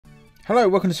Hello,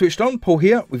 welcome to Switched On. Paul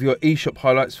here with your eShop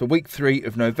highlights for week 3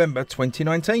 of November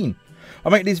 2019. I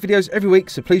make these videos every week,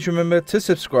 so please remember to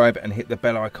subscribe and hit the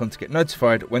bell icon to get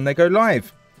notified when they go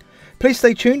live. Please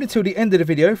stay tuned until the end of the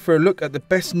video for a look at the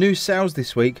best new sales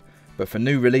this week, but for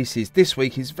new releases this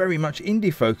week is very much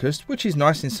indie focused, which is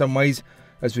nice in some ways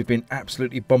as we've been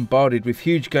absolutely bombarded with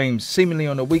huge games seemingly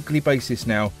on a weekly basis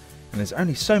now, and there's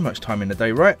only so much time in the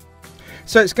day, right?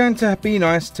 So it's going to be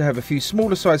nice to have a few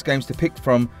smaller size games to pick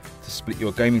from to split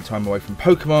your gaming time away from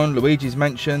Pokemon, Luigi's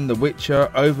Mansion, The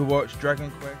Witcher, Overwatch, Dragon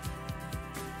Quest.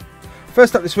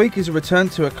 First up this week is a return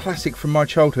to a classic from my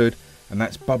childhood, and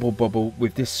that's Bobble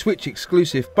with this Switch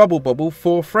exclusive Bobble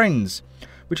 4 Friends,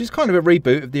 which is kind of a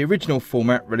reboot of the original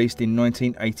format released in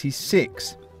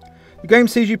 1986. The game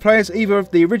sees you play as either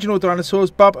of the original dinosaurs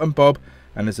Bub and Bob,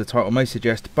 and as the title may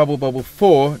suggest, Bobble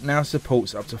 4 now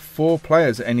supports up to 4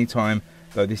 players at any time,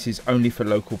 though this is only for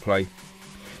local play.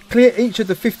 Clear each of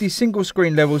the 50 single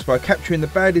screen levels by capturing the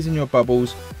baddies in your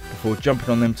bubbles before jumping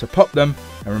on them to pop them,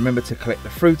 and remember to collect the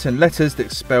fruit and letters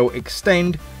that spell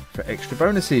extend for extra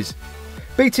bonuses.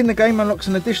 Beating the game unlocks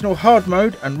an additional hard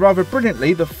mode, and rather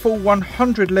brilliantly the full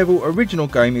 100 level original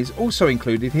game is also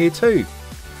included here too.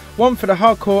 One for the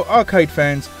hardcore arcade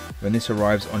fans when this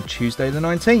arrives on Tuesday the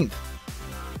 19th.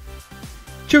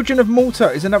 Children of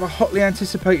Morta is another hotly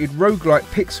anticipated roguelike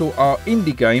pixel art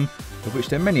indie game, of which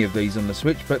there are many of these on the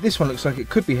Switch, but this one looks like it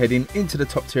could be heading into the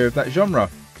top tier of that genre.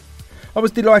 I was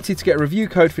delighted to get a review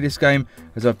code for this game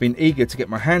as I've been eager to get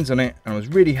my hands on it, and I was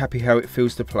really happy how it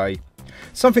feels to play.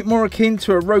 Something more akin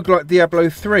to a roguelike Diablo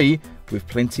 3 with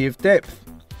plenty of depth.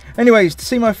 Anyways, to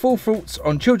see my full thoughts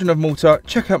on Children of Morta,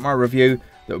 check out my review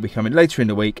that will be coming later in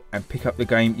the week, and pick up the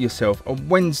game yourself on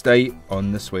Wednesday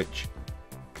on the Switch.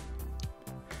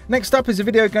 Next up is a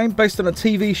video game based on a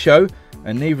TV show,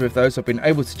 and neither of those I've been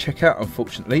able to check out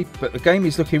unfortunately, but the game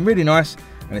is looking really nice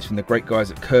and it's from the great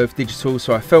guys at Curve Digital,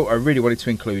 so I felt I really wanted to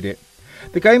include it.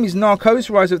 The game is Narco's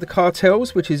Rise of the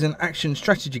Cartels, which is an action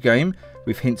strategy game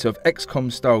with hints of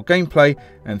XCOM style gameplay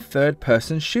and third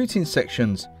person shooting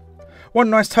sections. One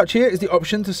nice touch here is the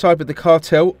option to side with the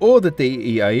cartel or the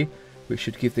DEA, which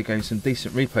should give the game some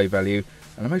decent replay value,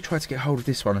 and I may try to get hold of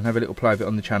this one and have a little play of it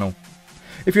on the channel.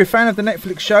 If you're a fan of the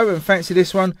Netflix show and fancy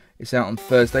this one, it's out on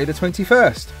Thursday the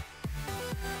 21st.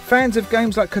 Fans of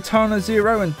games like Katana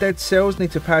Zero and Dead Cells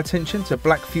need to pay attention to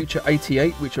Black Future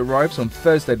 88, which arrives on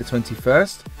Thursday the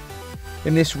 21st.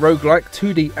 In this roguelike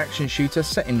 2D action shooter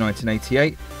set in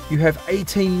 1988, you have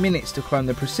 18 minutes to climb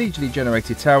the procedurally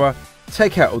generated tower,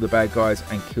 take out all the bad guys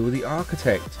and kill the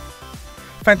architect.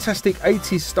 Fantastic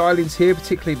 80s stylings here,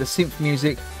 particularly the synth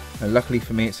music, and luckily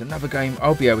for me it's another game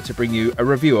I'll be able to bring you a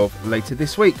review of later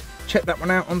this week. Check that one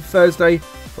out on Thursday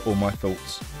for all my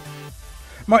thoughts.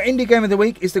 My indie game of the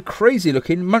week is the crazy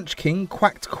looking Munchkin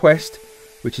Quacked Quest,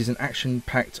 which is an action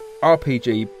packed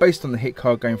RPG based on the hit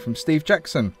card game from Steve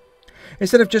Jackson.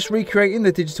 Instead of just recreating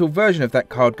the digital version of that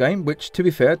card game, which to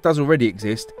be fair does already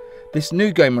exist, this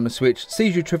new game on the Switch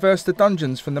sees you traverse the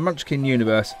dungeons from the Munchkin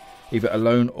universe, either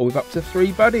alone or with up to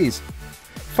 3 buddies.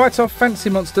 Fight off fancy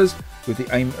monsters with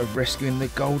the aim of rescuing the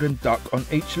golden duck on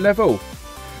each level.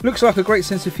 Looks like a great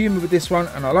sense of humour with this one,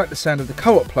 and I like the sound of the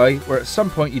co-op play where at some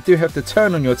point you do have to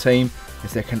turn on your team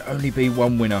as there can only be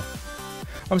one winner.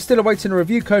 I'm still awaiting a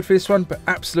review code for this one, but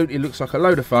absolutely looks like a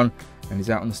load of fun and is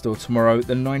out on the store tomorrow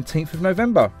the 19th of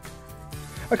November.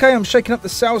 Okay, I'm shaking up the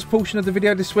sales portion of the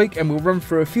video this week and we'll run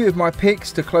through a few of my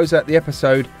picks to close out the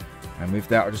episode. And with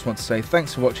that I just want to say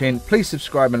thanks for watching, please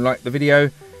subscribe and like the video,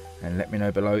 and let me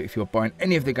know below if you're buying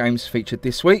any of the games featured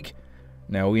this week.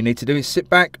 Now all you need to do is sit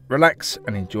back, relax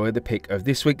and enjoy the pick of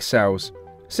this week's sales.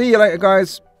 See you later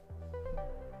guys.